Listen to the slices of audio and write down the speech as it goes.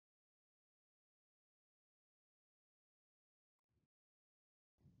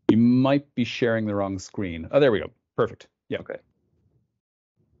You might be sharing the wrong screen. Oh, there we go. Perfect. Yeah. Okay.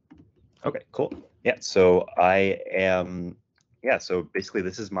 Okay, cool. Yeah, so I am, yeah, so basically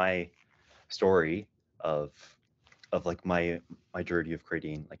this is my story of like my journey of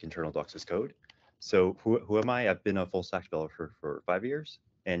creating like internal docs as code. So who am I? I've been a full stack developer for 5 years,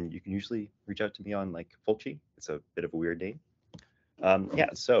 and you can usually reach out to me on like Fullchee. It's a bit of a weird name.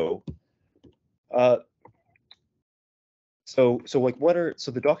 Yeah, so like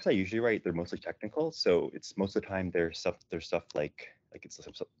so the docs I usually write, they're mostly technical. So it's most of the time there's stuff like it's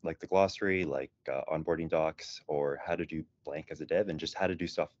like the glossary, like onboarding docs, or how to do blank as a dev, and just how to do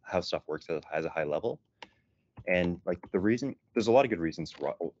stuff, how stuff works as a high level. And like the reason, there's a lot of good reasons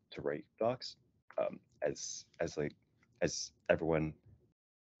to write docs, as everyone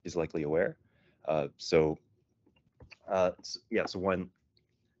is likely aware. Yeah, so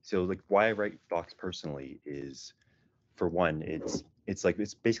like why I write docs personally is, for one, it's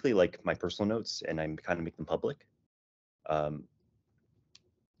basically like my personal notes, and I'm kind of make them public.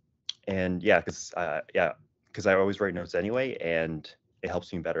 And yeah, because I always write notes anyway, and it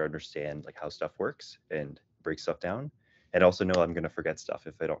helps me better understand like how stuff works and break stuff down, and also know I'm going to forget stuff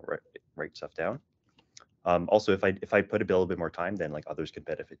if I don't write stuff down. Also, if I put a little bit more time, then like others could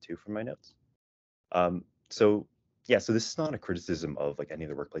benefit too from my notes. So yeah, so this is not a criticism of like any of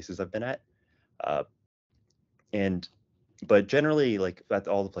the workplaces I've been at, but generally, like at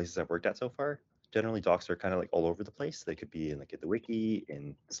all the places I've worked at so far, generally docs are kind of like all over the place. They could be in like the wiki,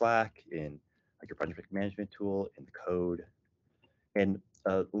 in Slack, in like your project management tool, in the code. And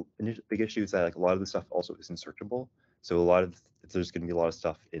big issue is that like a lot of the stuff also isn't searchable. So there's going to be a lot of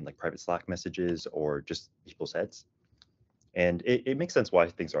stuff in like private Slack messages or just people's heads. And it makes sense why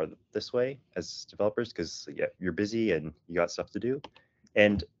things are this way as developers, because yeah, you're busy and you got stuff to do.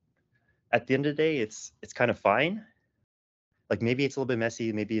 And at the end of the day, it's kind of fine. Like maybe it's a little bit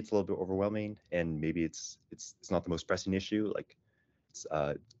messy, maybe it's a little bit overwhelming, and maybe it's not the most pressing issue. Like,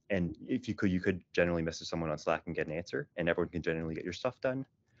 and if you could generally message someone on Slack and get an answer, and everyone can generally get your stuff done.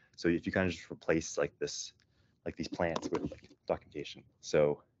 So if you kind of just replace like these plants with like documentation.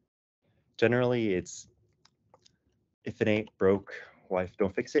 So generally, it's, if it ain't broke, why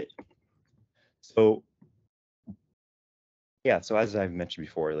don't fix it? So yeah, so as I've mentioned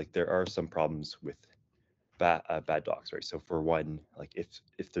before, like there are some problems with bad docs, right? So for one, like if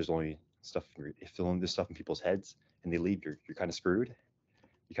there's only stuff in people's heads and they leave, you're kind of screwed.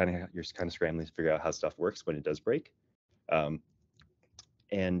 You're kind of scrambling to figure out how stuff works when it does break.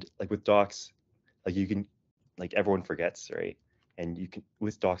 And like with docs, like you can, like everyone forgets, right? And you can,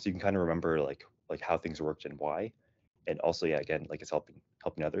 with docs, you can kind of remember like how things worked and why. And also, yeah, again, like it's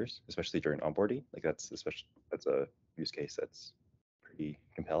helping others, especially during onboarding. Like that's a use case that's pretty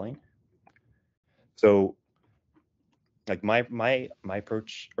compelling. So like my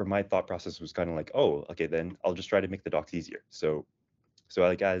approach or my thought process was kind of like, oh, okay, then I'll just try to make the docs easier. So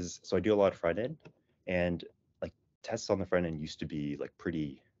I do a lot of front end, and like tests on the front end used to be like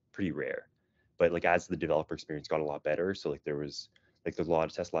pretty rare, but like as the developer experience got a lot better, so like there's a lot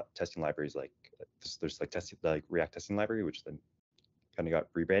of testing libraries, like there's like React testing library, which then kind of got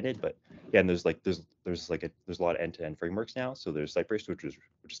rebranded, but yeah, and there's a lot of end-to-end frameworks now. So there's Cypress, which is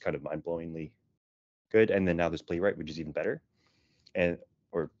kind of mind-blowingly good, and then now there's Playwright, which is even better. And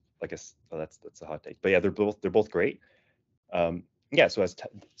or I guess that's a hot take, but yeah, they're both great. Yeah, so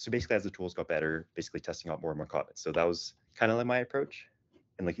basically as the tools got better, basically testing out more and more comments. So that was kind of like my approach.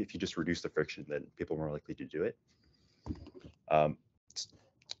 And like if you just reduce the friction, then people are more likely to do it.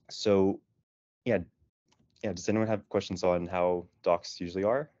 So yeah, does anyone have questions on how docs usually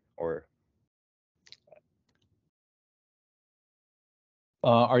are, or?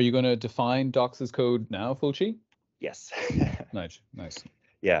 Are you going to define docs as code now, Fullchee? Yes. Nice.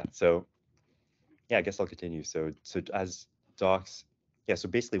 Yeah, so yeah, I guess I'll continue. So as docs, yeah, so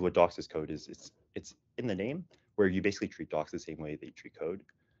basically what docs as code is, it's in the name, where you basically treat docs the same way that you treat code.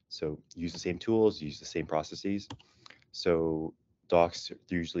 So use the same tools, use the same processes. So docs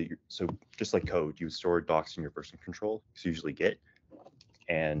usually, so just like code, you store docs in your version control, so usually Git,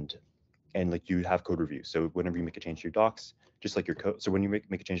 and like you have code review. So whenever you make a change to your docs, just like your code, so when you make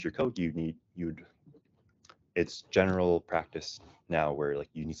a change to your code, it's general practice now where like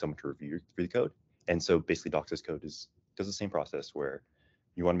you need someone to review the code. And so basically docs as code does the same process, where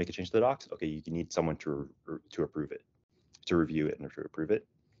you want to make a change to the docs. Okay, you need someone to approve it, to review it, and to approve it.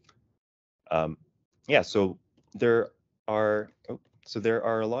 Yeah, so there are there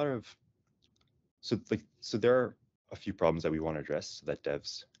are a few problems that we want to address,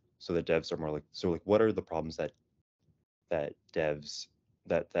 so that devs are more like, what are the problems that devs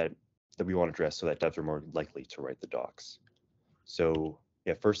that we want to address so that devs are more likely to write the docs? So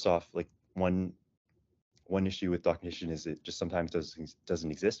yeah, first off, like one issue with documentation is it just sometimes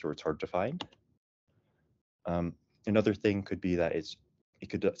doesn't exist or it's hard to find. Another thing could be that it's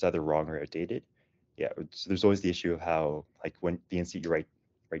either wrong or outdated. Yeah, so there's always the issue of how like when the instant you write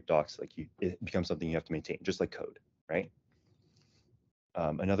docs, like it becomes something you have to maintain, just like code, right?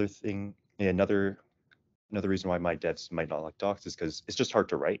 Another thing, yeah, another reason why my devs might not like docs is because it's just hard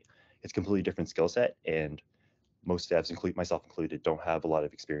to write. It's a completely different skill set, and most devs, include myself included, don't have a lot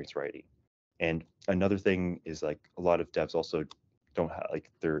of experience writing. And another thing is like a lot of devs also don't have like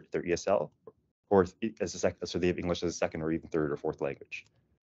their ESL or as a second, so they have English as a second or even third or fourth language.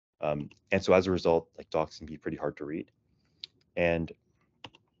 And so as a result, like docs can be pretty hard to read. And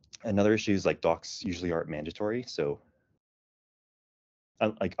another issue is like docs usually aren't mandatory. So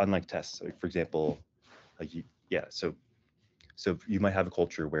unlike tests, like for example, like yeah, so you might have a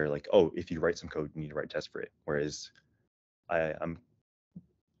culture where like, oh, if you write some code, you need to write tests for it. Whereas I'm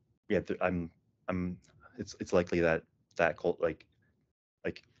yeah, I'm it's likely that cult like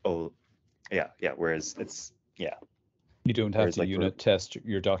oh yeah, whereas it's yeah, You don't have whereas to like for unit test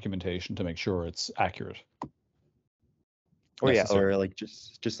your documentation to make sure it's accurate or yeah, or necessarily. like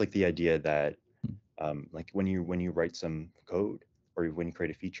just like the idea that like when you write some code or when you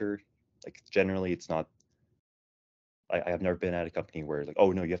create a feature, like generally it's not. I have never been at a company where like,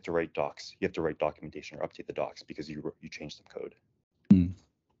 oh no, you have to write docs, you have to write documentation or update the docs because you changed some code, Mm.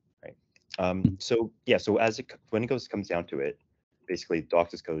 right? Mm. So yeah, so when it comes down to it, basically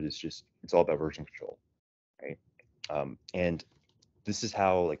docs as code is just it's all about version control, right? And this is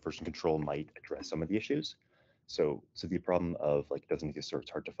how like version control might address some of the issues. So the problem of like doesn't exist or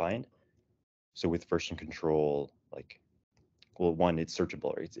it's hard to find. So with version control, like, well, one, it's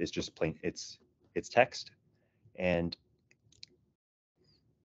searchable, right? It's just plain, it's text. And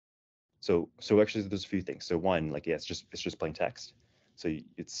so actually there's a few things. So one, like, yeah, it's just plain text. So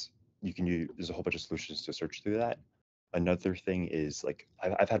you can use, there's a whole bunch of solutions to search through that. Another thing is like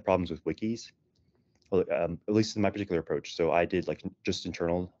I've had problems with wikis, well, at least in my particular approach. So I did like just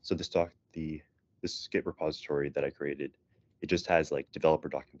internal. So this Git repository that I created, it just has like developer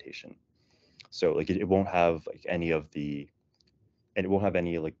documentation. So like it won't have like any of the, and it won't have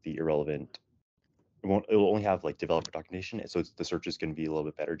any like the irrelevant. It will only have like developer documentation, and so the search is going to be a little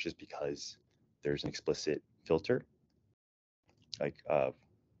bit better just because there's an explicit filter, like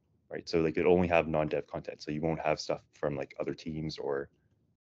right. So like it only have non-dev content, so you won't have stuff from like other teams or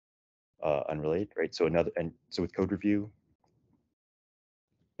unrelated, right? So with code review,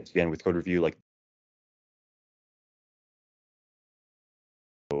 again with code review, like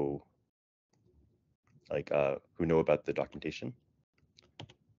who know about the documentation.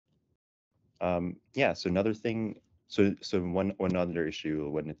 Yeah, so another thing, so one other issue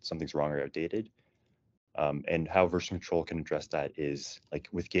when something's wrong or outdated, and how version control can address that is like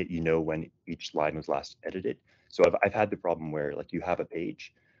with Git, you know when each line was last edited. So I've had the problem where like you have a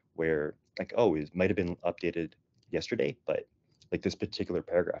page where like, oh, it might have been updated yesterday, but like this particular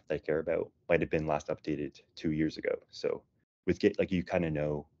paragraph that I care about might have been last updated 2 years ago. So with Git, like you kind of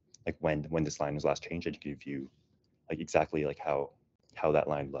know like when this line was last changed, and you can view like exactly like how that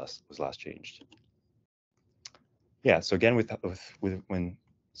line was last changed. Yeah. So again, with when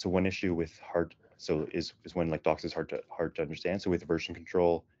so one issue with hard is when like docs is hard to understand. So with version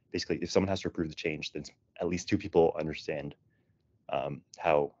control, basically, if someone has to approve the change, then at least two people understand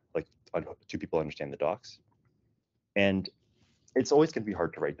how like two people understand the docs. And it's always going to be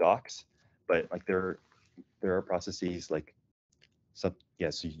hard to write docs, but like there are processes like some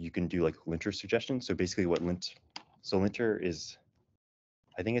yeah. So you can do like linter suggestions. So basically, linter is,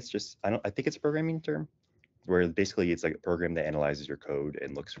 I think it's just I think it's a programming term where basically it's like a program that analyzes your code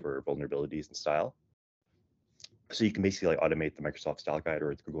and looks for vulnerabilities in style. So you can basically like automate the Microsoft style guide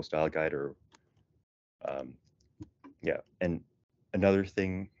or the Google style guide or yeah. And another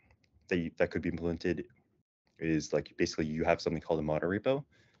thing that could be implemented is like basically you have something called a monorepo.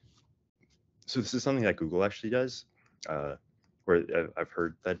 So this is something that Google actually does, where I've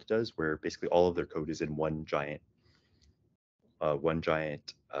heard that it does, where basically all of their code is in one giant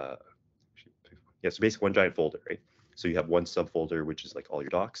yeah, so basically one giant folder, right? So you have one subfolder, which is like all your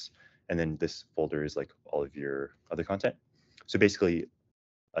docs, and then this folder is like all of your other content. So basically,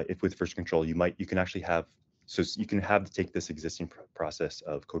 if with version control, you can actually have, so you can have to take this existing process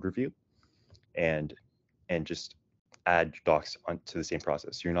of code review and just add docs onto the same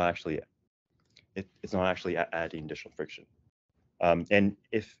process. You're not actually, it's not actually adding additional friction. And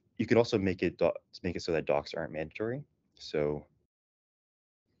if you could also make it so that docs aren't mandatory. So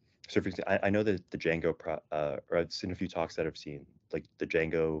for example, I know that the Django, or I've seen a few talks that I've seen, like the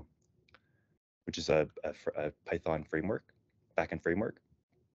Django, which is a Python framework, backend framework.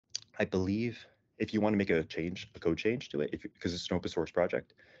 I believe if you want to make a code change to it, because it's an open source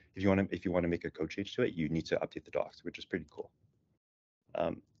project, if you want to make a code change to it, you need to update the docs, which is pretty cool.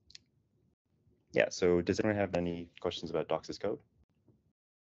 Yeah. So does anyone have any questions about docs as code?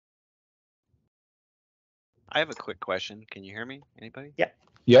 I have a quick question. Can you hear me? Anybody? Yeah.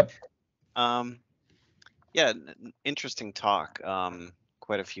 Yep. Yeah, interesting talk.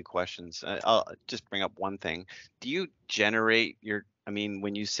 Quite a few questions. I'll just bring up one thing. Do you generate I mean,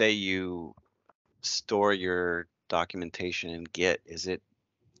 when you say you store your documentation in Git,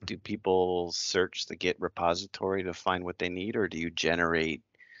 do people search the Git repository to find what they need, or do you generate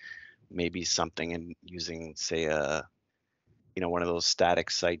maybe something and using, say, one of those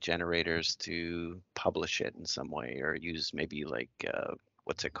static site generators to publish it in some way, or use maybe like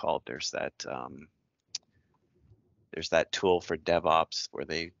what's it called? There's that tool for DevOps where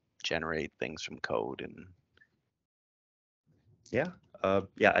they generate things from code and. Yeah.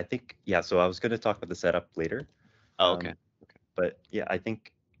 I think, so I was going to talk about the setup later. Oh, okay. But yeah, I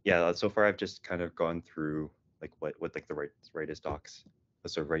think, so far I've just kind of gone through like what like the write as docs.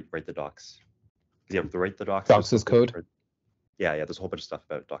 So write the docs. Yeah, the write the docs. Docs as code. Yeah, there's a whole bunch of stuff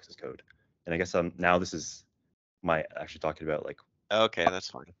about docs as code. And I guess now this is my actually talking about like. Okay, that's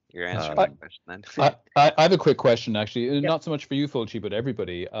fine. You're answering my question then. I have a quick question, actually. Not so much for you, Fullchee, but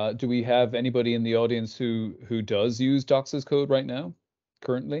everybody. Do we have anybody in the audience who does use docs as code right now,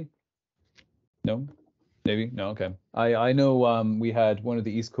 currently? No? Maybe? No, okay. I know we had one of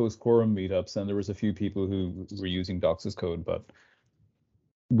the East Coast Quorum meetups, and there was a few people who were using docs as code, but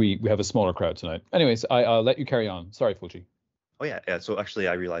we have a smaller crowd tonight. Anyways, I'll let you carry on. Sorry, Fullchee. Oh yeah. So actually,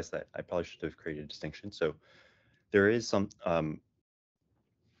 I realized that I probably should have created a distinction. So there is some.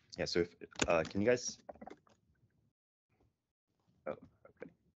 So if can you guys? Oh, okay.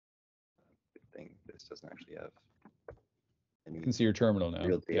 Good thing this doesn't actually have any. You can see your terminal now.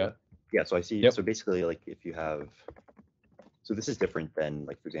 Real data. Yeah. So I see. Yep. So basically, like if you have. So this is different than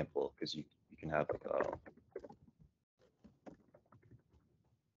like, for example, because you can have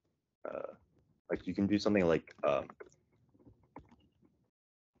like you can do something like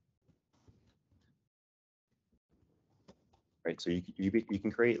right. So you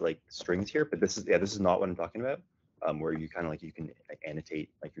can create like strings here, but this is not what I'm talking about. Where you kind of like you can annotate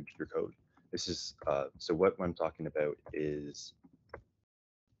like your code. This is so what I'm talking about is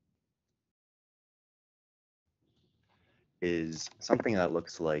something that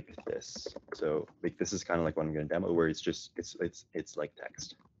looks like this. So like this is kind of like what I'm going to demo, where it's just it's like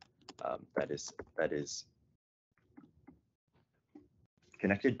text that is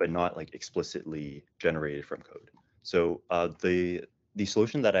connected but not like explicitly generated from code. So the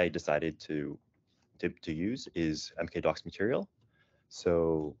solution that I decided to use is mkdocs material.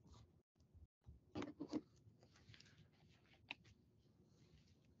 So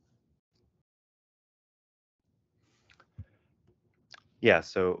yeah,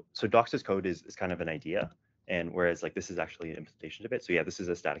 so docs as code is kind of an idea, and whereas like this is actually an implementation of it. So yeah, this is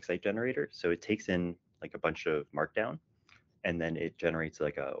a static site generator. So it takes in like a bunch of markdown, and then it generates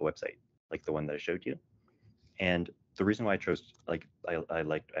like a website, like the one that I showed you. And the reason why I chose I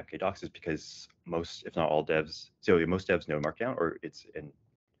liked mkdocs is because most, if not all devs, so most devs know Markdown, or it's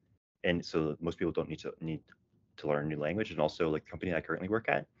and so most people don't need to learn a new language. And also like the company I currently work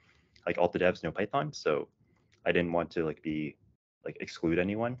at, like all the devs know Python, so I didn't want to exclude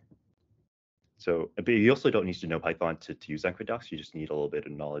anyone. So, but you also don't need to know Python to use mkdocs. You just need a little bit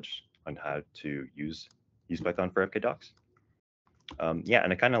of knowledge on how to use Python for mkdocs.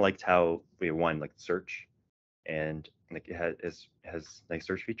 And I kind of liked how like search, and like it has nice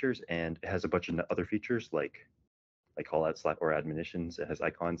search features, and it has a bunch of other features like callout Slack or admonitions. It has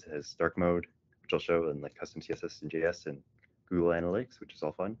icons, it has dark mode, which I'll show, and like custom CSS and JS and Google Analytics, which is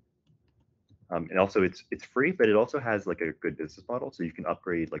all fun. And also it's free, but it also has like a good business model, so you can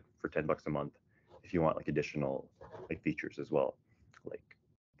upgrade like for $10 a month if you want like additional like features as well. Like,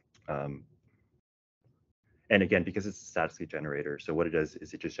 and again, because it's a static site generator, so what it does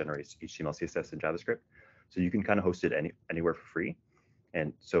is it just generates HTML, CSS, and JavaScript. So you can kind of host it anywhere for free.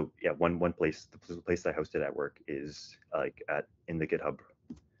 And so yeah, one place, the place I host it at work is like in the GitHub,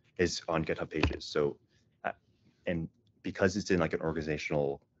 is on GitHub pages. So and because it's in like an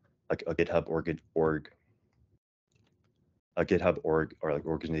organizational, like a GitHub org, a GitHub org, or like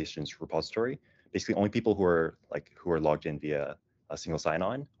organization's repository, basically only people who are logged in via a single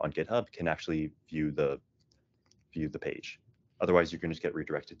sign-on on GitHub can actually view the page. Otherwise, you can just get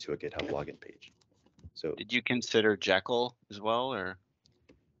redirected to a GitHub login page. So did you consider Jekyll as well, or?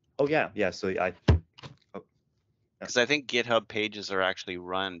 Oh yeah. So because I think GitHub pages are actually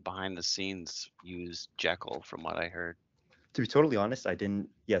run behind the scenes, use Jekyll from what I heard. To be totally honest, I didn't.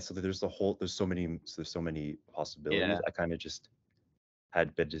 Yeah, so there's so many possibilities. Yeah. I kind of just had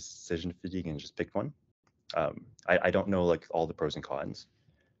a bit of decision fatigue and just picked one. I don't know like all the pros and cons.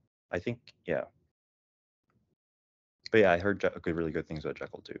 I think yeah, but yeah, I heard really good things about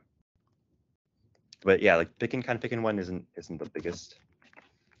Jekyll too. But yeah, like picking one isn't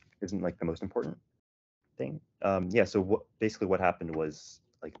like the most important thing. Yeah, so basically what happened was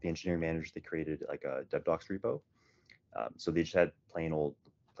like the engineering managers, they created like a DevDocs repo. So they just had plain old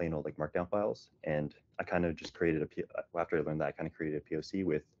like markdown files, and I kind of just created after I learned that, I kind of created a POC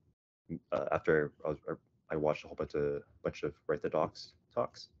with after I watched a whole bunch of write the docs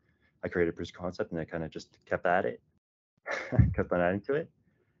talks. I created a proof of concept, and I kind of just kept at it, kept on adding to it.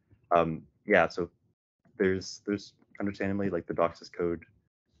 Yeah, so there's understandably like the docs as code,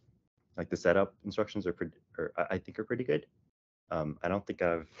 like the setup instructions are I think are pretty good. I don't think I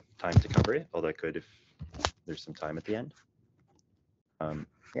have time to cover it, although I could if there's some time at the end.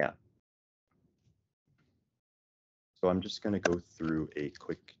 Yeah. So I'm just going to go through a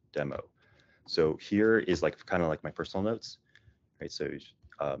quick demo. So here is like kind of like my personal notes, right? So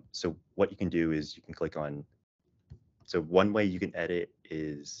so what you can do is you can click on. So one way you can edit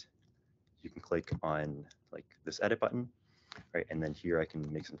is you can click on like this edit button, right? And then here I can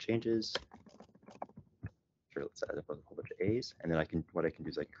make some changes. Sure, let's add a whole bunch of A's, and then what I can do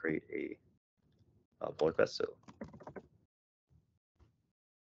is I can create a pull request. So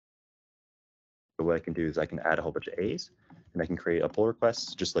what I can do is I can add a whole bunch of A's, and I can create a pull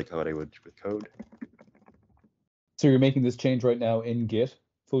request just like what I would with code. So you're making this change right now in Git,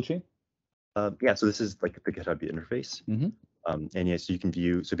 Fullchee? Yeah, so this is like the GitHub interface. Mm-hmm. And yeah, so you can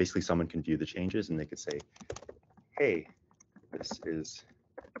view, so basically someone can view the changes and they could say, hey, this is,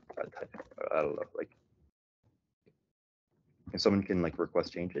 I don't know, like, if someone can like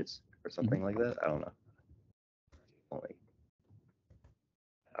request changes or something like that, I don't know. Like,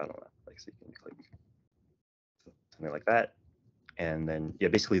 I don't know, like, so you can click something like that. And then, yeah,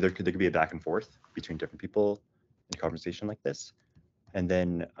 basically there could be a back and forth between different people in a conversation like this. And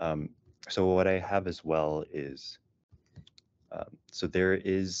then, so what I have as well is,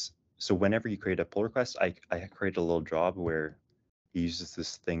 so whenever you create a pull request, I create a little job where it uses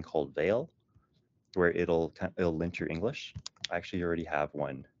this thing called Veil, where it'll lint your English. I actually already have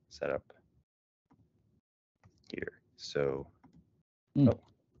one set up here. So, oh,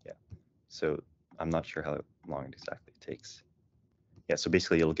 yeah. So I'm not sure how long it exactly takes. Yeah, so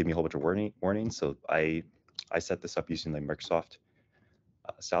basically it'll give me a whole bunch of warnings. So I set this up using the Microsoft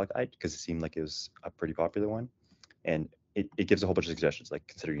style guide because it seemed like it was a pretty popular one. And it gives a whole bunch of suggestions, like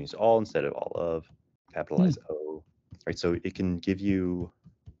consider use all instead of all of, capitalize O, right? So it can give you,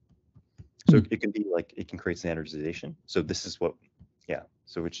 so it can be like, it can create standardization. So this is what, yeah,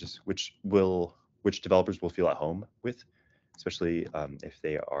 so which developers will feel at home with, especially if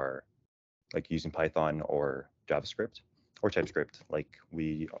they are like using Python or JavaScript or TypeScript, like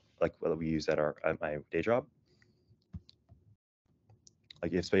what we use at my day job.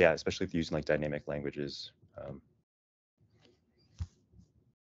 Like especially if you're using like dynamic languages.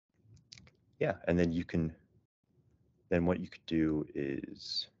 Yeah, and then what you could do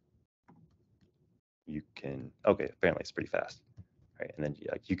is okay, apparently it's pretty fast, right? And then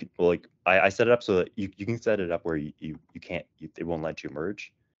like you could, well, like I set it up so that you can set it up where you can't, it won't let you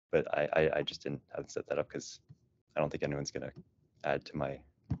merge, but I just haven't set that up because I don't think anyone's gonna add to my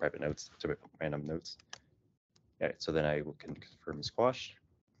private notes, to my random notes. All right, so then I can confirm squash.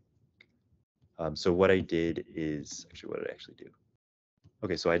 So what I did is, what did I actually do?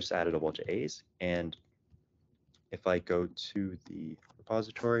 Okay, so I just added a bunch of A's, and if I go to the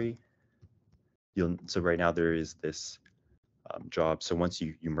repository, so right now there is this job. So once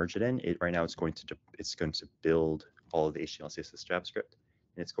you merge it in, right now it's going to build all of the HTML, CSS, JavaScript,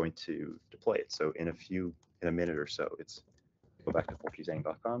 and it's going to deploy it. So in a minute or so, go back to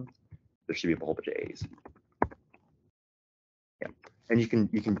fullcheezhang.com. There should be a whole bunch of A's. Yeah, and you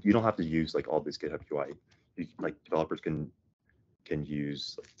don't have to use like all this GitHub UI. Like developers can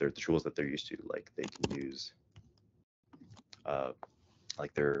use like the tools that they're used to. Like they can use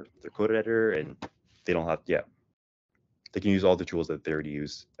like their code editor, and they don't have, yeah, they can use all the tools that they already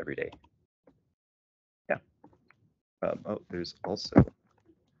use every day. Yeah. Oh, there's also,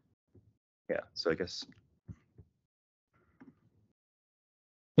 yeah, so I guess.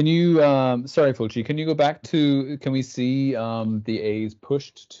 Can you, sorry, Fullchee, can you go back to, can we see the A's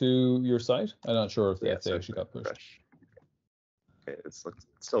pushed to your site? I'm not sure if they actually got pushed. Fresh. Okay, it's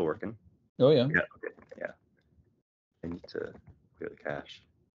still working. Oh, yeah. Yeah, okay, yeah. I need to clear the cache.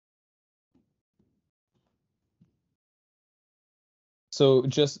 So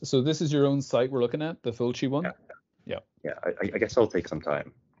this is your own site we're looking at, the Fullchee one? Yeah. Yeah. Yeah, I guess it'll take some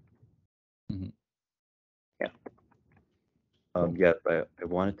time. Mm-hmm. Yeah. Cool. Yeah, but I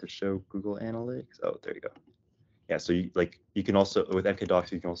wanted to show Google Analytics. Oh, there you go. Yeah, so you can also, with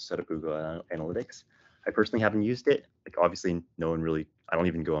MKDocs, you can also set up Google Analytics. I personally haven't used it. Like, obviously, no one really. I don't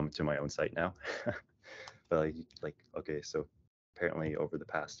even go onto my own site now. But okay, so apparently over the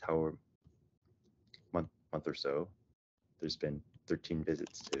past however month or so, there's been 13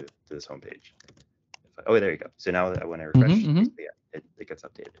 visits to this homepage. Oh, there you go. So now when I refresh, basically, yeah, it gets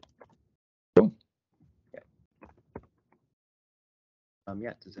updated. Cool. Yeah.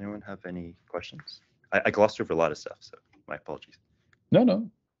 Yeah. Does anyone have any questions? I glossed over a lot of stuff, so my apologies. No.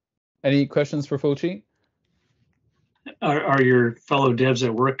 Any questions for Fullchee? Are your fellow devs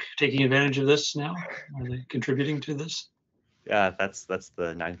at work taking advantage of this now? Are they contributing to this? Yeah, that's the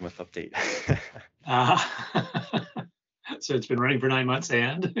 9-month update. So it's been running for 9 months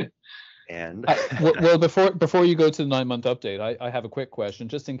and well, before you go to the 9-month update, I have a quick question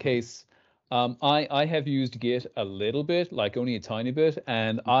just in case. I have used Git a little bit, like only a tiny bit,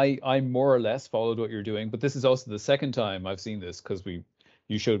 and I more or less followed what you're doing. But this is also the second time I've seen this because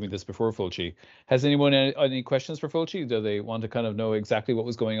you showed me this before, Fullchee. Has anyone any questions for Fullchee? Do they want to kind of know exactly what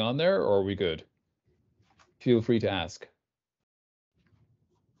was going on there, or are we good? Feel free to ask.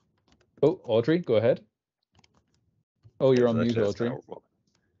 Oh, Audrey, go ahead. Oh, you're on mute, Audrey.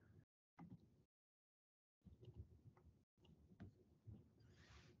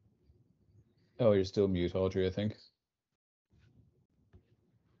 Oh, you're still mute, Audrey, I think.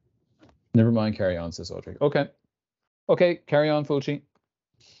 Never mind, carry on, says Audrey. Okay, carry on, Fullchee.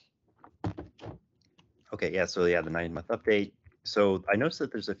 Okay, yeah, so yeah, the 9-month update. So I noticed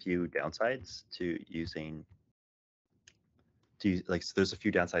that there's a few downsides to using, so there's a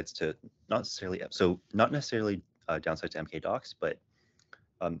few downsides to not necessarily downside to MKDocs, but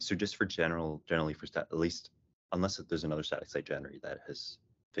so just for generally for at least, unless there's another static site January that has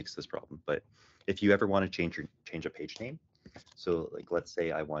fixed this problem. But if you ever want to change a page name, so like let's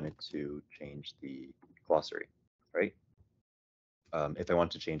say I wanted to change the glossary, right? If I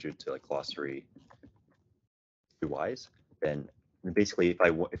want to change it to like glossary wise, then basically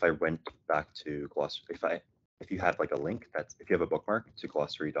if I went back to glossary, if you have like a link if you have a bookmark to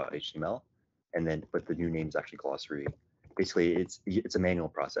glossary.html, and then but the new name is actually glossary, basically it's a manual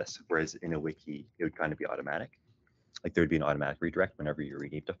process, whereas in a wiki it would kind of be automatic. Like there would be an automatic redirect whenever you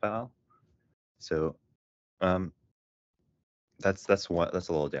rename the file. So that's a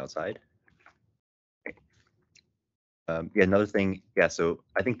little downside. Yeah, another thing, yeah, so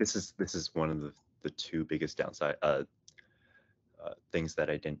I think this is one of the two biggest downside things that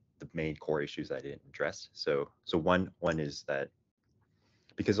the main core issues I didn't address. So one is that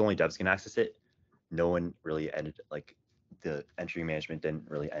because only devs can access it, no one really the entry management didn't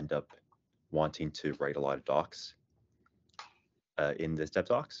really end up wanting to write a lot of docs in this dev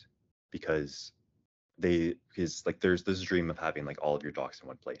docs because like there's this dream of having like all of your docs in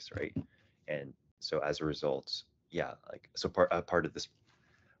one place, right? And so as a result, yeah, like so part of this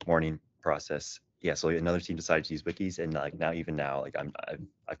morning process, yeah, so another team decided to use wikis, and like now like I'm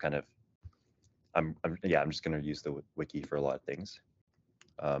just going to use the wiki for a lot of things.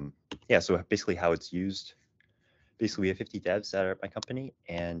 Yeah, so basically how it's used, basically we have 50 devs that are at my company,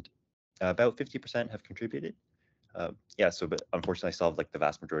 and about 50% have contributed. Yeah, so but unfortunately I still have like the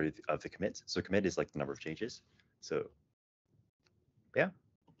vast majority of the commits. So commit is like the number of changes. So yeah.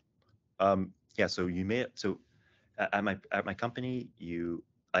 Yeah, so at my company,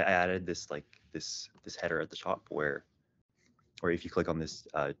 I added this header at the top where if you click on this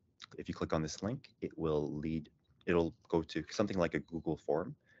link, it'll go to something like a Google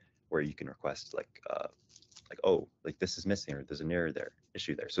form where you can request oh, like this is missing, or there's an error there,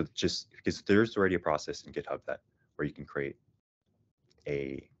 issue there. So just because there's already a process in GitHub where you can create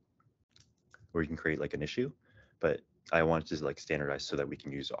like an issue, but I wanted to like standardize so that we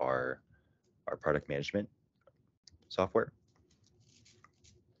can use our product management software.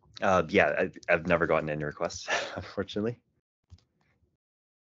 Yeah, I've never gotten any requests, unfortunately.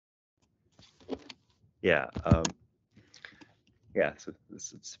 Yeah, yeah, so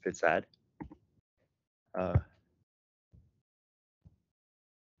it's a bit sad.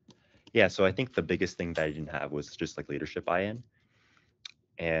 Yeah, so I think the biggest thing that I didn't have was just like leadership buy-in,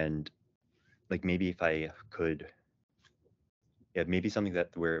 and like maybe if I could, yeah, maybe something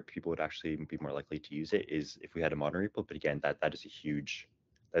where people would actually be more likely to use it is if we had a modern repo. But again, that is a huge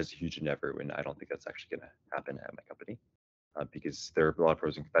endeavor, and I don't think that's actually going to happen at my company because there are a lot of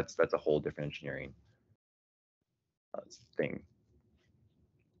pros and that's a whole different engineering thing.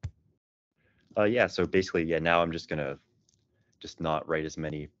 Yeah, so basically, yeah, now I'm just gonna not write as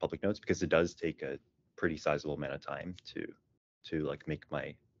many public notes because it does take a pretty sizable amount of time to like make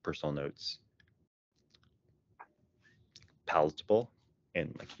my personal notes palatable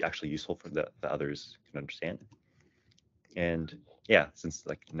and like actually useful for the others can understand. And yeah, since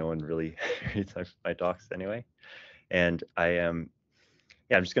like no one really reads my docs anyway, and I'm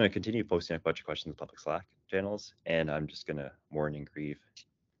just going to continue posting a bunch of questions in public Slack channels, and I'm just going to mourn and grieve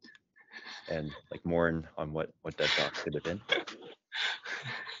and like mourn on what dead docs could have been.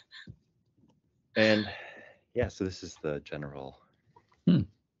 And yeah, so this is the general this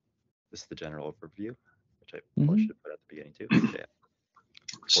is the general overview, which I probably should put at the beginning too. Yeah.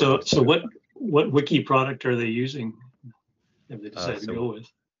 So what wiki product are they using? Have they decided to go with?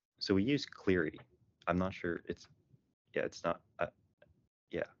 So we use Cleary. I'm not sure. It's not.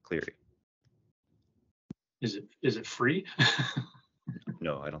 Cleary. Is it free?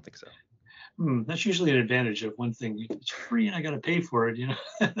 No, I don't think so. That's usually an advantage of one thing. It's free and I got to pay for it. You know,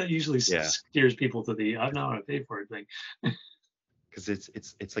 that usually steers people to the I'm not going to pay for it thing. Because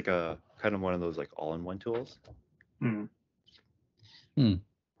it's like a kind of one of those like all-in-one tools.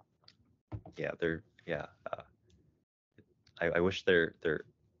 Yeah, they're I wish they're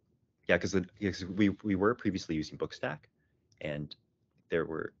because we were previously using Bookstack, and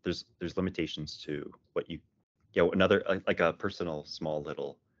there's limitations to what you another like a personal small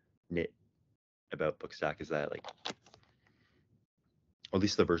little nit about Bookstack is that like, or at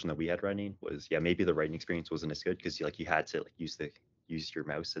least the version that we had running was maybe the writing experience wasn't as good because you had to like use your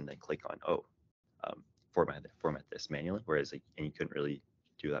mouse and then click on format this manually, whereas like, and you couldn't really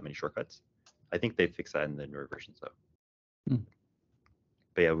do that many shortcuts. I think they fixed that in the newer versions though.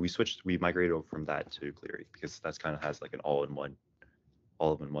 But yeah, we migrated over from that to Cleary because that's kind of has like an all-in-one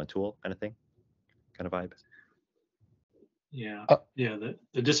tool kind of thing, kind of vibe. Yeah,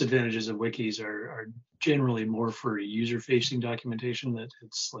 the disadvantages of wikis are generally more for user-facing documentation, that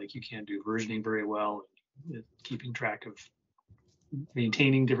it's like you can't do versioning very well. Keeping track of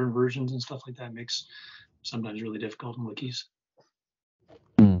maintaining different versions and stuff like that makes sometimes really difficult in wikis.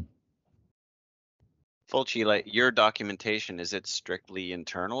 Fullchee, like your documentation, is it strictly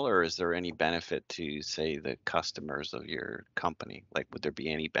internal, or is there any benefit to, say, the customers of your company? Like, would there be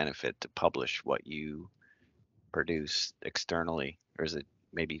any benefit to publish what you produce externally, or is it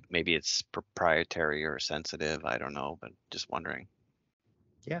maybe it's proprietary or sensitive? I don't know, but just wondering.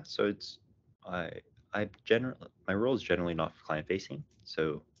 Yeah, so it's my role is generally not client facing,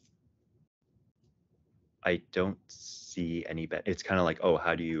 so I don't see any it's kind of like, oh,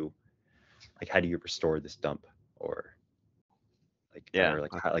 how do you restore this dump, or like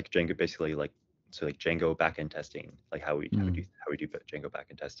like Django, basically like, so like Django backend testing, like how we do Django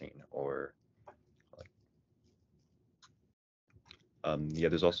backend testing, or like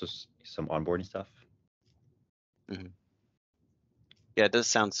there's also some onboarding stuff. Yeah, it does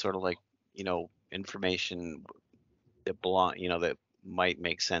sound sort of like, information that that might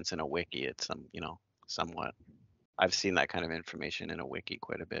make sense in a wiki. It's somewhat. I've seen that kind of information in a wiki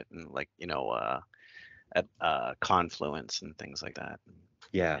quite a bit, and like at Confluence and things like that.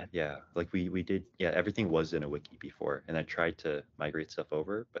 Yeah. Like we did. Yeah, everything was in a wiki before, and I tried to migrate stuff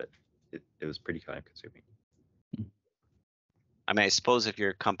over, but it was pretty time consuming. I mean, I suppose if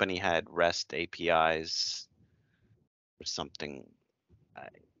your company had REST APIs or something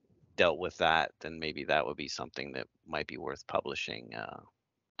dealt with that, then maybe that would be something that might be worth publishing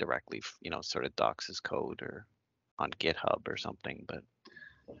directly, sort of docs as code or on GitHub or something. But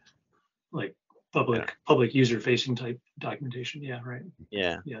like public user facing type documentation. Yeah, right.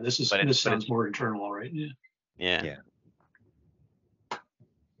 Yeah. Yeah, this sounds more internal, all right. Yeah.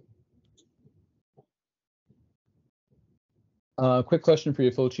 Quick question for you,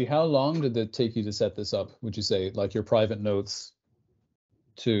 Fullchee. How long did it take you to set this up? Would you say, like your private notes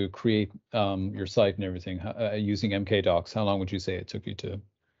to create your site and everything using MK Docs? How long would you say it took you to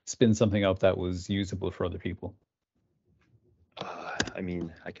spin something up that was usable for other people? I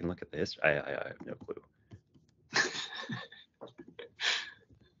mean, I can look at this. I have no clue.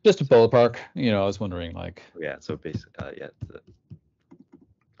 Just a ballpark, I was wondering, like. Yeah. So basically,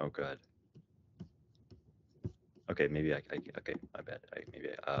 oh god. Okay, maybe okay, my bad.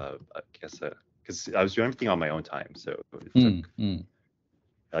 I guess because I was doing everything on my own time, so it took,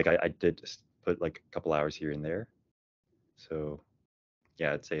 like I did just put like a couple hours here and there. So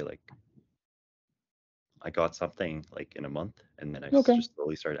yeah, I'd say like I got something like in a month, and then I just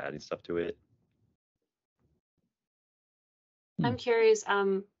slowly started adding stuff to it. I'm curious,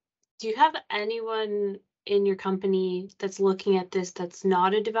 do you have anyone in your company that's looking at this that's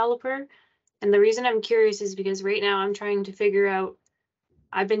not a developer? And the reason I'm curious is because right now I'm trying to figure out,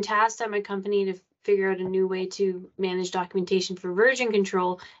 I've been tasked at my company to figure out a new way to manage documentation for version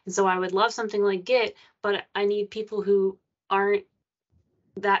control. And so I would love something like Git, but I need people who aren't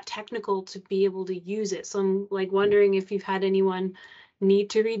that technical to be able to use it. So I'm like wondering if you've had anyone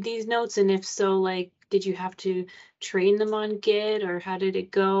need to read these notes, and if so, like, did you have to train them on Git, or how did it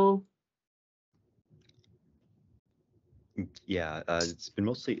go? Yeah, it's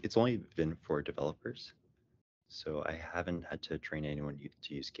only been for developers, so I haven't had to train anyone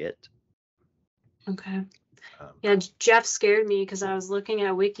to use Git. Okay. Yeah, Jeff scared me because I was looking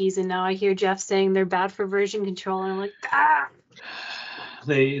at wikis, and now I hear Jeff saying they're bad for version control, and I'm like, ah.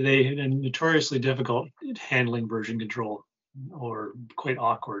 They are notoriously difficult at handling version control, or quite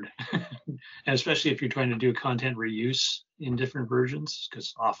awkward, and especially if you're trying to do content reuse in different versions,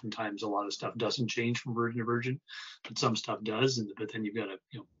 because oftentimes a lot of stuff doesn't change from version to version, but some stuff does, but then you've got to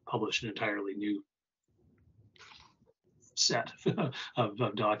publish an entirely new set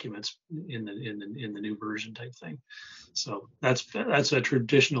of documents in the new version type thing. So that's a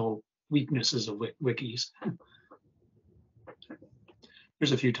traditional weaknesses of wikis.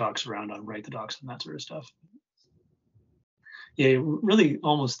 There's a few talks around on write the docs and that sort of stuff. Yeah, really,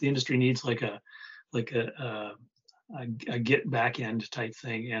 almost the industry needs like a Git backend type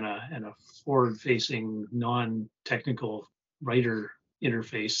thing and a forward-facing non-technical writer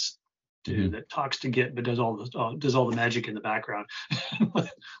interface that talks to Git but does all the magic in the background.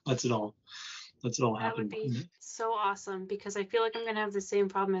 lets it all happen. That would be so awesome, because I feel like I'm gonna have the same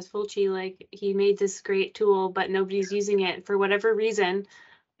problem as Fullchee. Like, he made this great tool, but nobody's using it for whatever reason.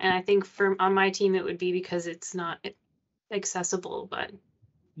 And I think on my team it would be because it's not accessible. But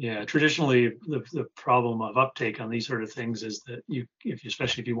yeah, traditionally the problem of uptake on these sort of things is that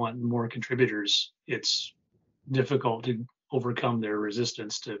especially if you want more contributors, it's difficult to overcome their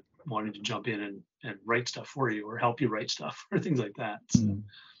resistance to wanting to jump in and write stuff for you or help you write stuff or things like that. So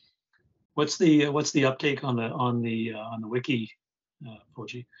what's the uptake on the wiki,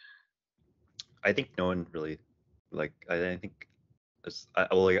 Fullchee? I think no one really I think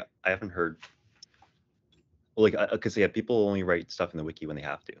I haven't heard because people only write stuff in the wiki when they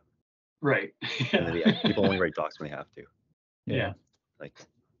have to. Right. And then, people only write docs when they have to. Yeah. Like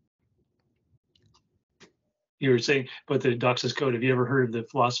you were saying, but the docs as code. Have you ever heard of the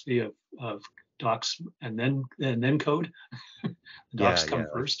philosophy of docs and then code? The docs come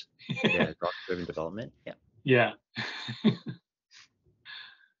first. Yeah, doc-driven development. Yeah. Yeah.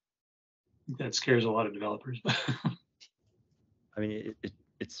 That scares a lot of developers. I mean,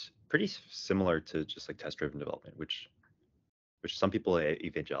 it's pretty similar to just like test-driven development, which some people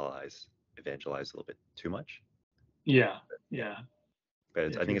evangelize a little bit too much. Yeah.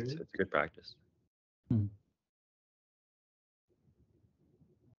 But I think it's a good practice.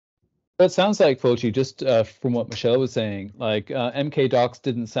 That sounds like, Fullchee, just from what Michelle was saying, like MK Docs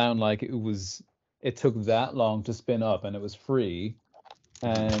didn't sound like it took that long to spin up and it was free.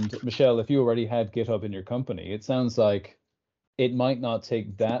 And Michelle, if you already had GitHub in your company, it sounds like it might not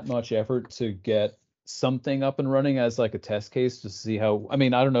take that much effort to get something up and running as like a test case to see how, I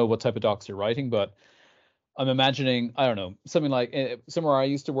mean, I don't know what type of docs you're writing, but I'm imagining, I don't know, something like somewhere I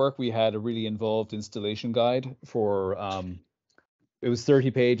used to work, we had a really involved installation guide for, it was 30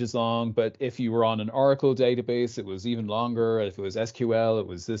 pages long, but if you were on an Oracle database, it was even longer. If it was SQL, it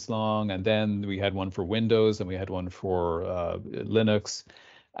was this long. And then we had one for Windows and we had one for Linux.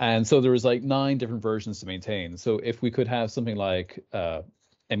 And so there was like 9 different versions to maintain. So if we could have something like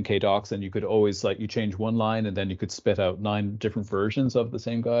MK Docs, and you could always you change one line and then you could spit out 9 different versions of the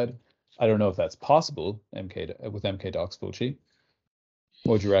same guide. I don't know if that's possible with MK Docs, Fullchee.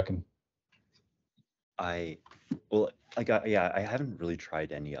 What would you reckon? I haven't really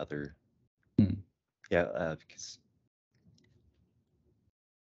tried any other. Because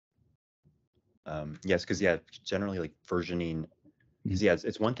generally like versioning. Because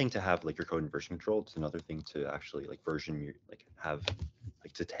it's one thing to have like your code in version control. It's another thing to actually like version your have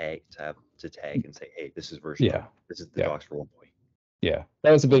to tag and say, hey, this is version. Yeah. This is the docs for 1.0. Yeah, that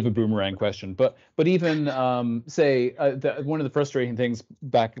was a bit of a boomerang question, but even say one of the frustrating things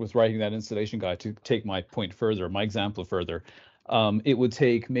back with writing that installation guide, to take my example further, it would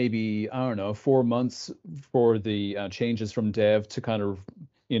take maybe, I don't know, 4 months for the changes from dev to kind of,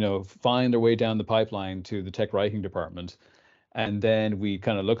 find their way down the pipeline to the tech writing department. And then we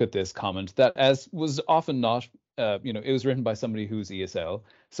kind of look at this comment that, as was often not, it was written by somebody who's ESL.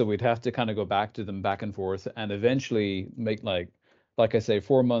 So we'd have to kind of go back to them back and forth and eventually make like I say,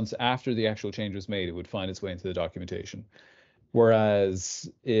 4 months after the actual change was made, it would find its way into the documentation.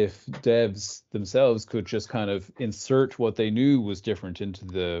 Whereas if devs themselves could just kind of insert what they knew was different into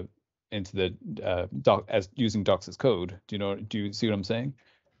the doc as using docs as code, do you see what I'm saying?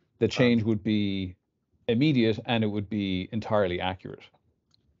 the change would be immediate and it would be entirely accurate.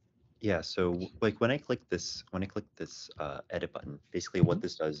 Yeah, so like when I click this edit button, basically what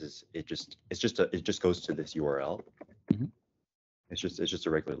this does is it just goes to this URL. Mm-hmm. It's just a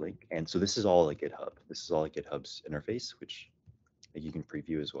regular link, and so this is all like GitHub. This is all like GitHub's interface, which like you can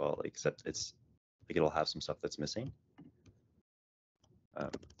preview as well. Like, except it's like it'll have some stuff that's missing.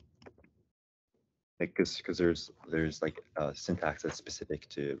 Like because there's like syntax that's specific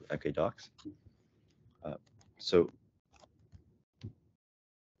to MKDocs. So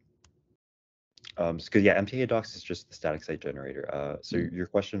yeah, MKDocs is just the static site generator. So your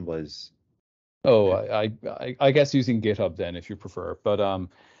question was. Oh, I guess using GitHub then, if you prefer. But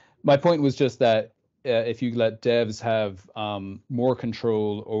my point was just that if you let devs have more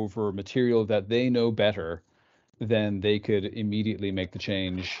control over material that they know better, then they could immediately make the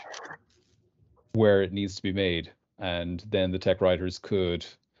change where it needs to be made, and then the tech writers could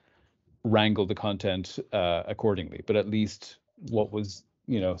wrangle the content accordingly. But at least what was,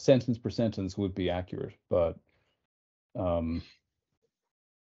 sentence per sentence would be accurate. But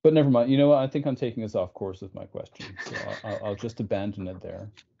never mind. You know what? I think I'm taking us off course with my question, so I'll just abandon it there.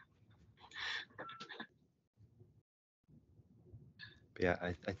 Yeah,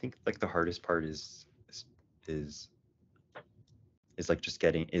 I think like the hardest part is like just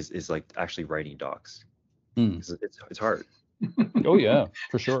getting is like actually writing docs. It's hard. Oh yeah,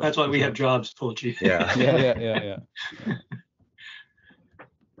 for sure. That's why we have jobs, Fullchee. Yeah. Yeah.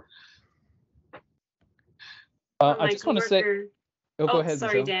 I just want to say. Oh, go ahead.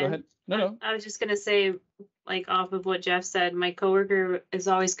 Sorry, Michelle. Dan. Go ahead. No. I was just gonna say, like, off of what Jeff said, my coworker is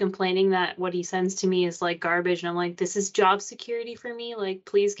always complaining that what he sends to me is like garbage, and I'm like, this is job security for me. Like,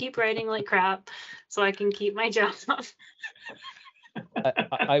 please keep writing like crap, so I can keep my job.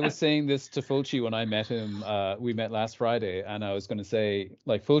 I was saying this to Fullchee when I met him. We met last Friday, and I was going to say,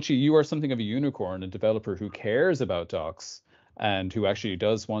 like, Fullchee, you are something of a unicorn, a developer who cares about docs and who actually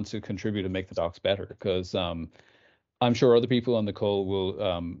does want to contribute and make the docs better. Because I'm sure other people on the call will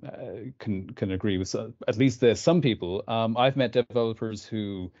can agree with at least there's some people. I've met developers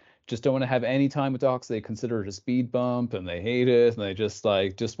who just don't want to have any time with docs. They consider it a speed bump and they hate it, and they just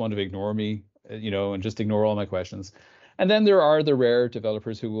want to ignore me, and just ignore all my questions. And then there are the rare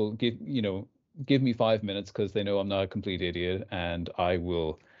developers who will give me 5 minutes because they know I'm not a complete idiot, and I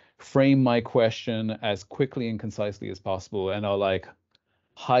will frame my question as quickly and concisely as possible, and I'll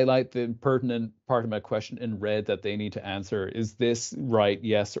highlight the pertinent part of my question in red that they need to answer. Is this right?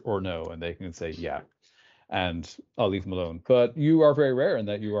 Yes or no? And they can say yeah, and I'll leave them alone. But you are very rare in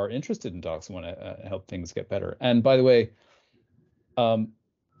that you are interested in docs and want to help things get better. And by the way,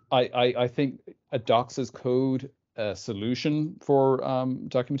 I think a docs as code solution for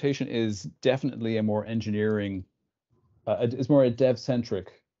documentation is definitely a more engineering, it's more a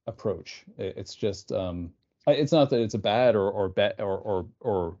dev-centric approach. It's just it's not that it's a bad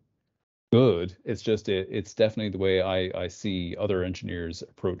or good. It's just it's definitely the way I see other engineers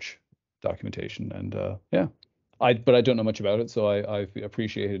approach documentation. And but I don't know much about it, so I've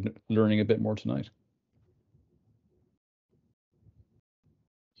appreciated learning a bit more tonight.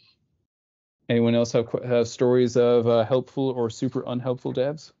 Anyone else have stories of helpful or super unhelpful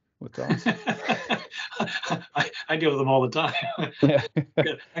devs with docs? I deal with them all the time. Yeah.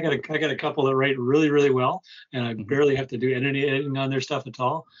 I got a couple that write really, really well, and I barely have to do editing on their stuff at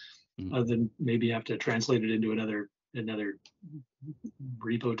all, other than maybe have to translate it into another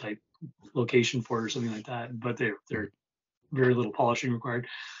repo type location for it or something like that. But they're very little polishing required.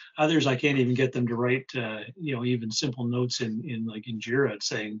 Others, I can't even get them to write, even simple notes in Jira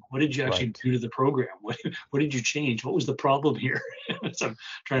saying, what did you actually do to the program? What did you change? What was the problem here? So I'm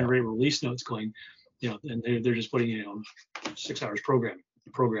trying to write release notes going, and they're just putting, 6 hours programming.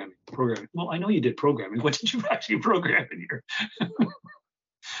 Well, I know you did programming. What did you actually program in here?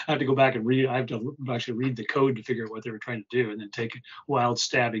 I have to go back and read. I have to actually read the code to figure out what they were trying to do, and then take wild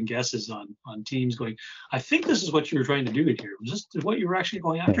stabbing guesses on Teams. Going, I think this is what you were trying to do here. Was this what you were actually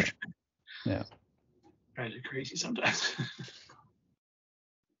going after? Yeah. Drives it crazy sometimes.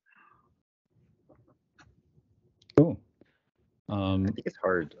 Cool. I think it's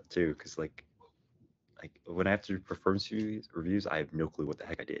hard too, because like when I have to do performance reviews, I have no clue what the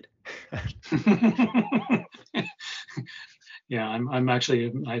heck I did. Yeah, I'm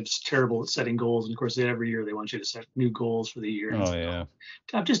terrible at setting goals, and of course every year they want you to set new goals for the year. Oh yeah.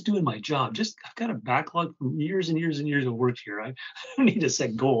 I'm just doing my job. I've got a backlog from years and years and years of work here. I don't need to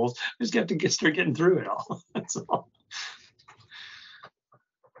set goals. I just have to start getting through it all. That's all.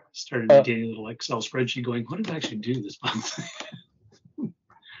 Started maintaining a little Excel spreadsheet going, what did I actually do this month?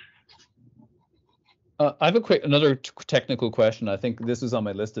 I have another technical question. I think this is on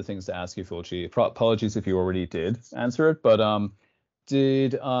my list of things to ask you, Fullchee. Apologies if you already did answer it, but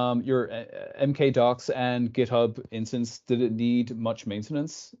did your MK Docs and GitHub instance, did it need much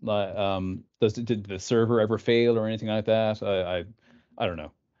maintenance? Like, did the server ever fail or anything like that? I don't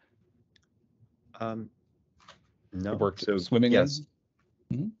know. No. It worked So swimmingly. yes.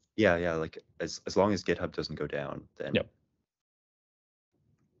 Mm-hmm. Yeah. Like as long as GitHub doesn't go down, then. Yep.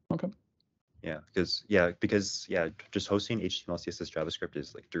 Okay. Yeah, because just hosting HTML, CSS, JavaScript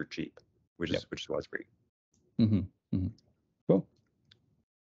is like dirt cheap, which is why it's free. Cool.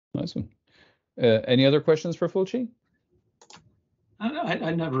 Nice one. Any other questions for Fullchee?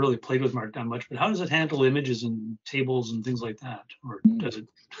 I never really played with Markdown much, but how does it handle images and tables and things like that, or does it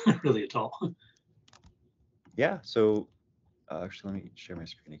really at all? Yeah. So actually, let me share my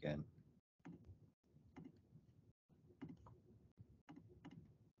screen again.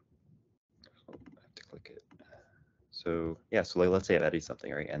 So yeah, so like, let's say I've added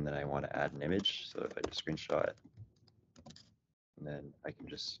something, right, and then I want to add an image. So if I just screenshot, and then I can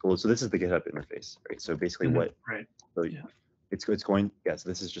just, so this is the GitHub interface, right? So basically so it's going, so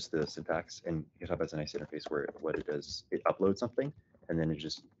this is just the syntax, and GitHub has a nice interface where what it does, it uploads something, and then it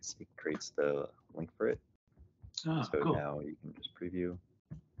creates the link for it. So cool. Now you can just preview.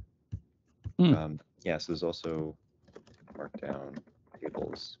 Yeah, so there's also Markdown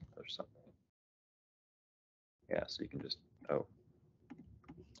tables or something. Yeah, so you can just, so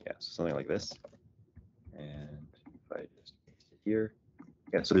something like this. And if I just paste it here,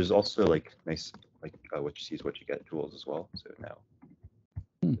 so there's also like nice, like what you see is what you get tools as well. So now,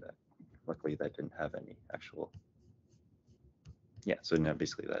 luckily that didn't have any actual, so now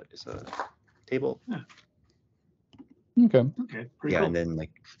basically that is a table. Yeah. Okay. Pretty cool. And then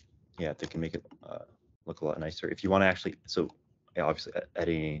like, they can make it look a lot nicer. If you want to actually, obviously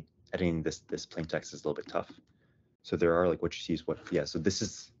editing this plain text is a little bit tough. So there are like what you see is what, so this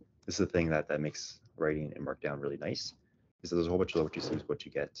is the thing that makes writing in Markdown really nice. Is that there's a whole bunch of what you see is what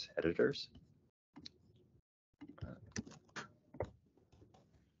you get editors.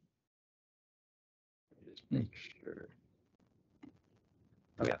 Just make sure.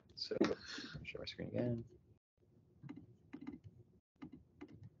 Oh yeah, so share my screen again.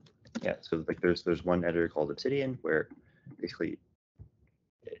 Yeah, so like there's one editor called Obsidian where basically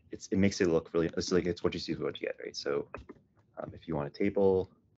it makes it look really, it's what you see is what you get, right? So if you want a table,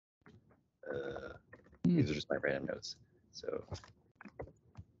 these are just my random notes. So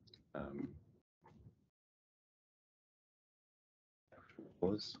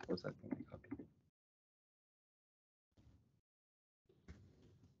what was that thing I copied?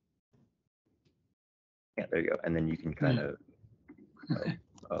 Yeah, there you go. And then you can kind of,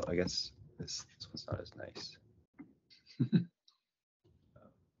 I guess this one's not as nice.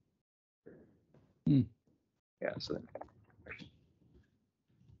 Yeah, so then,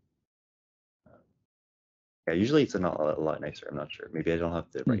 usually it's a lot nicer. I'm not sure. Maybe I don't have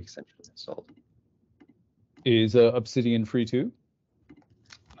the right extension installed. Is Obsidian free too?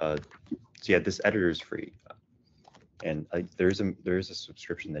 So yeah, this editor is free, and there is a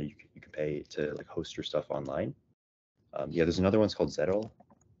subscription that you can pay to like host your stuff online. There's another one's called Zettel,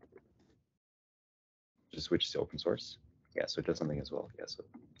 which is open source. Yeah, so it does something as well. Yeah, so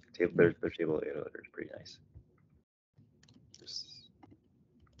their table editor is pretty nice.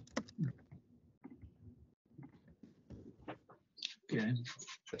 Okay.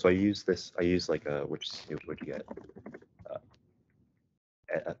 So I use this. I use like what you get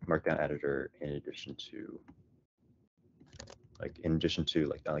a Markdown editor in addition to like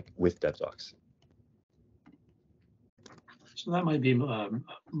with DevDocs. So that might be a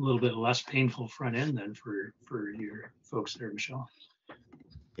little bit less painful front end then for your folks there, Michelle.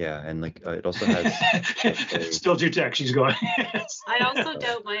 Yeah, and like it also has still too tech. She's going. I also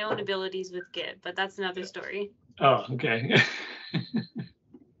doubt my own abilities with Git, but that's another story. Oh, okay.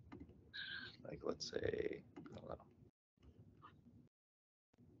 Like let's say, I don't know.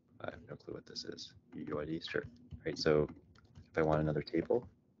 I have no clue what this is. UUID, sure. Right. So if I want another table.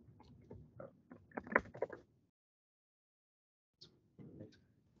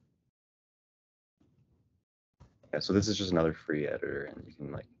 Yeah, so this is just another free editor, and you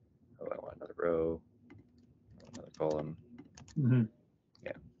can like, I want another row, another column.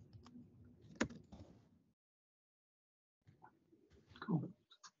 Yeah. Cool.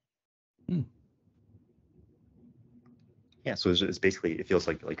 Yeah, so it's basically, it feels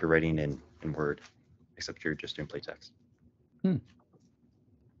like you're writing in Word, except you're just doing plain text.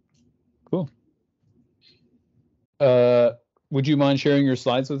 Cool. Would you mind sharing your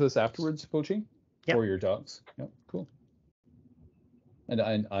slides with us afterwards, Fullchee? Yeah. Or your docs? Yeah, cool.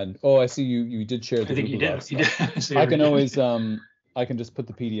 And oh, I see you did share the I think you Google did. Docs. You did. So I you can already always did. I can just put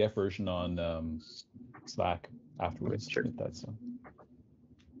the PDF version on Slack afterwards. Sure. If that's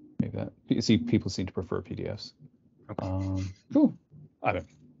maybe that. You see, people seem to prefer PDFs. Cool. I don't.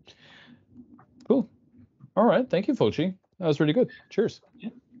 Cool. All right. Thank you, Fullchee. That was really good. Cheers. Yeah.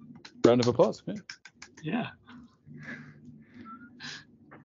 Round of applause. Yeah. Yeah.